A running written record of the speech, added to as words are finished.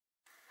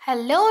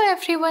Hello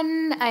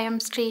everyone, I am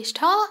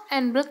Srestha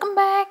and welcome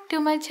back to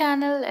my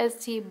channel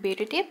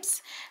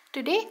sgbeautytips.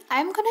 Today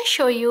I am gonna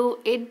show you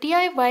a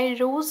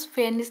DIY rose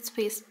fairness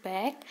face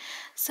pack.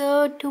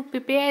 So to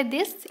prepare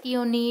this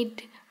you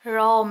need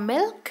raw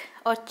milk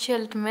or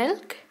chilled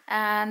milk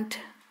and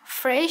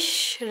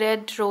fresh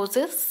red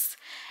roses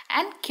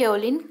and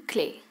kaolin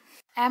clay.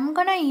 I am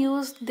gonna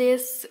use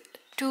this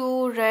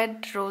 2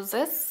 red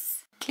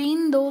roses.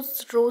 Clean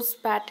those rose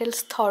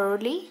petals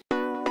thoroughly.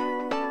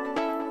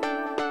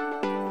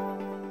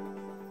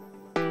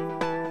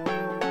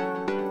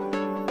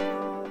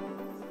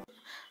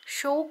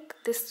 Soak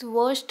this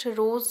washed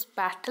rose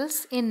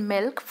petals in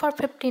milk for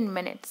 15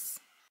 minutes.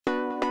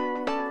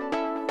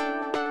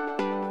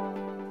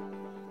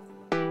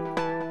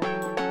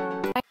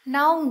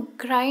 Now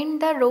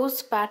grind the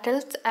rose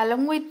petals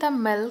along with the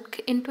milk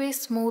into a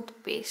smooth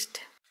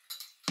paste.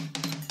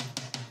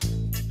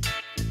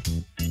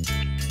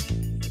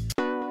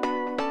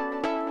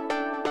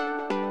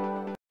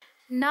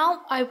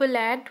 Now I will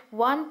add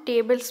 1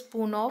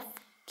 tablespoon of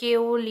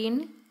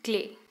kaolin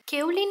clay.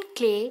 Kaolin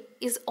clay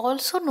is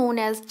also known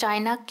as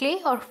China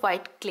clay or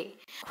white clay.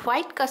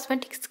 White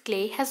cosmetics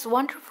clay has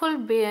wonderful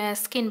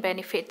skin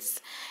benefits.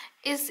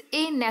 Is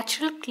a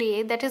natural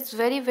clay that is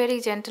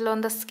very gentle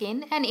on the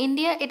skin, and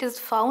India it is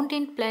found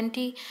in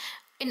plenty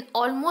in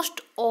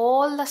almost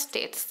all the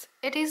states.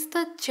 It is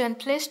the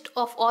gentlest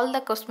of all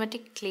the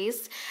cosmetic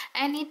clays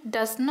and it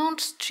does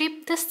not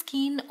strip the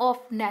skin of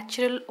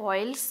natural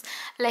oils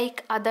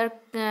like other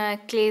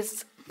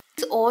clays.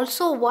 It's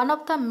also one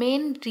of the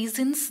main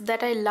reasons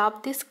that I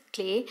love this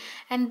clay,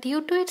 and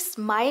due to its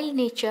mild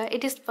nature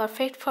it is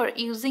perfect for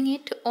using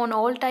it on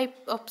all type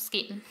of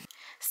skin.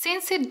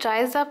 Since it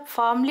dries up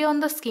firmly on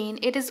the skin,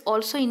 it is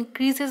also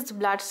increases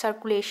blood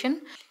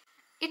circulation.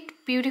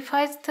 It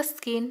purifies the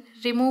skin,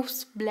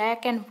 removes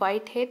black and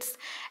white heads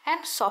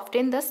and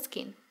softens the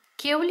skin.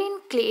 Kaolin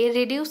clay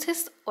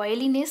reduces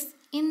oiliness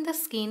in the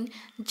skin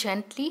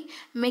gently,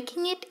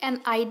 making it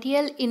an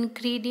ideal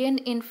ingredient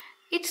in.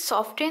 It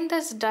softens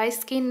the dry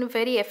skin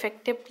very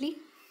effectively.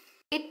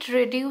 It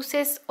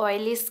reduces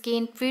oily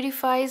skin,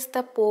 purifies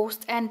the pores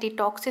and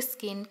detoxes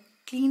skin,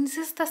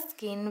 cleanses the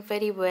skin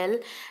very well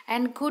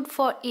and good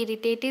for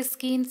irritated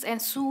skins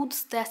and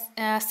soothes the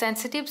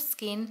sensitive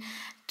skin,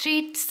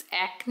 treats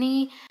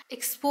acne,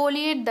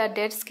 exfoliate the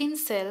dead skin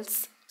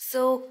cells.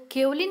 So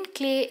kaolin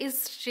clay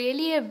is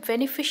really a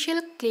beneficial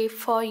clay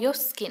for your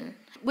skin.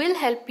 Will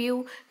help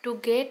you to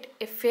get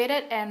a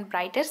fairer and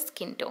brighter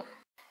skin tone.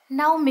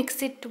 Now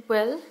mix it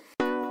well.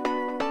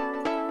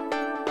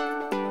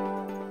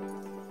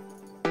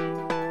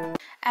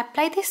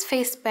 Apply this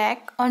face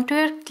pack onto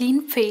your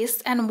clean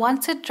face, and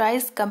once it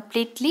dries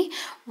completely,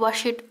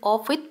 wash it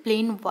off with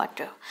plain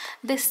water.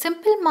 This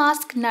simple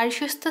mask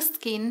nourishes the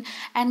skin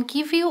and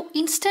gives you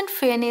instant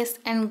fairness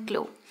and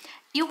glow.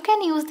 You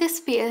can use this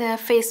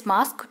face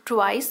mask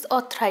twice or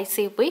thrice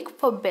a week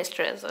for best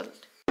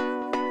result.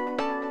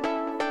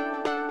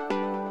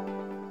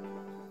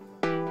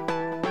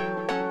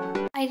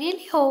 I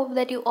really hope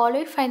that you all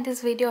will find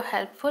this video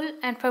helpful,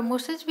 and for more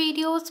such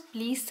videos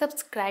please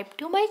subscribe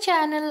to my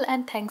channel,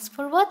 and thanks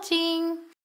for watching.